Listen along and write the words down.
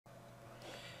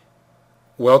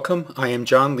Welcome, I am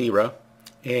John Lira,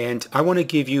 and I want to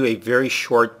give you a very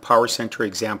short PowerCenter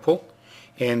example.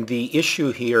 And the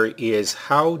issue here is,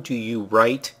 how do you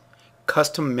write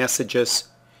custom messages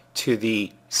to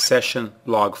the session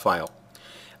log file?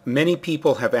 Many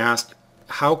people have asked,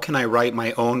 how can I write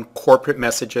my own corporate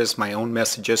messages, my own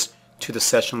messages to the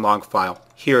session log file?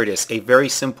 Here it is, a very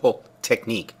simple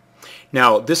technique.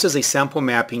 Now, this is a sample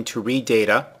mapping to read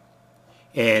data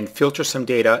and filter some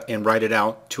data and write it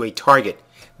out to a target.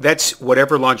 That's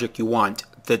whatever logic you want.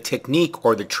 The technique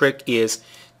or the trick is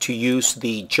to use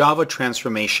the Java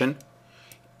transformation,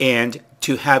 and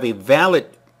to have a valid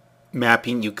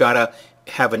mapping you gotta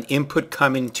have an input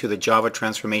coming to the Java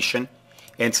transformation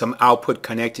and some output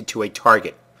connected to a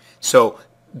target. So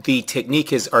the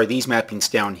technique are these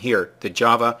mappings down here, the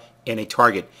Java and a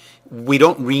target. We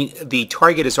don't the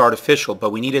target is artificial,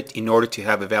 but we need it in order to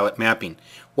have a valid mapping.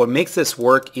 What makes this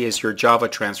work is your Java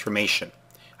transformation.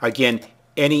 Again,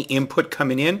 any input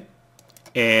coming in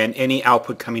and any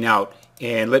output coming out.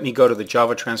 And let me go to the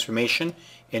Java transformation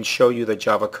and show you the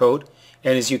Java code.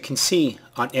 And as you can see,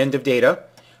 on end of data,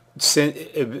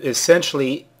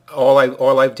 essentially all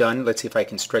I've done, let's see if I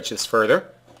can stretch this further.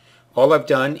 All I've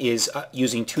done is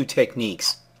using two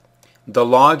techniques. The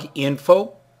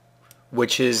logInfo,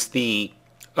 which is the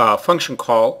function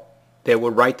call that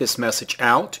will write this message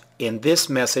out, and this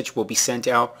message will be sent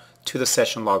out to the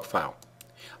session log file.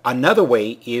 Another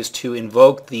way is to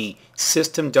invoke the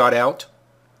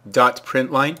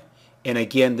System.out.println, and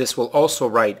again this will also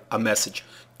write a message.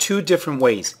 Two different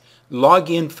ways.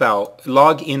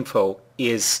 LogInfo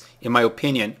is, in my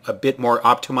opinion, a bit more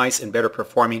optimized and better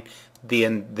performing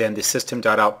than the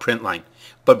System.out.println,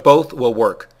 but both will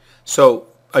work. So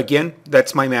again,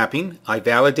 that's my mapping. I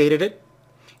validated it,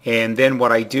 and then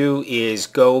what I do is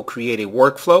go create a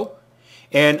workflow.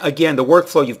 And again, the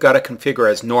workflow you've got to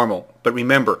configure as normal, but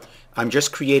remember, I'm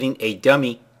just creating a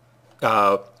dummy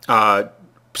pipeline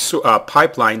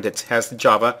that has the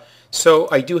Java, so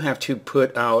I do have to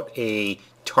put out a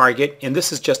target, and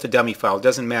this is just a dummy file. It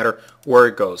doesn't matter where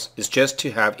it goes. It's just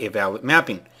to have a valid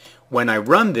mapping. When I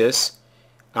run this,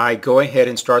 I go ahead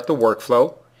and start the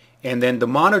workflow, and then the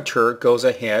monitor goes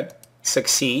ahead,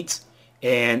 succeeds,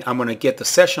 and I'm going to get the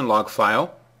session log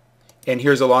file, and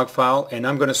here's a log file, and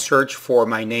I'm going to search for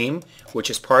my name, which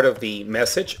is part of the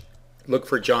message. Look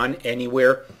for John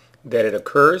anywhere that it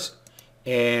occurs,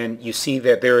 and you see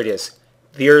that there it is.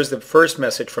 There's the first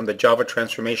message from the Java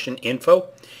transformation info,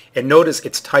 and notice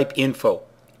it's type info,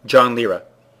 John Lira.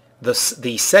 The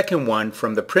second one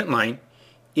from the print line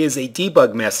is a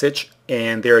debug message,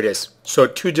 and there it is. So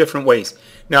two different ways.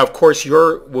 Now of course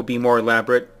your will be more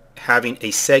elaborate, having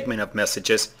a segment of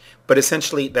messages, but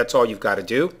essentially that's all you've got to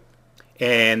do.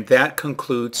 And that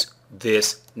concludes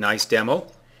this nice demo,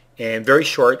 and very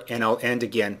short, and I'll end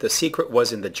again. The secret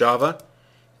was in the Java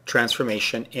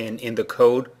transformation and in the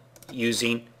code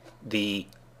using the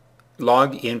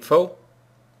logInfo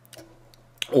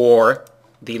or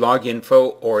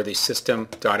the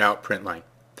System.out.println.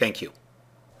 Thank you.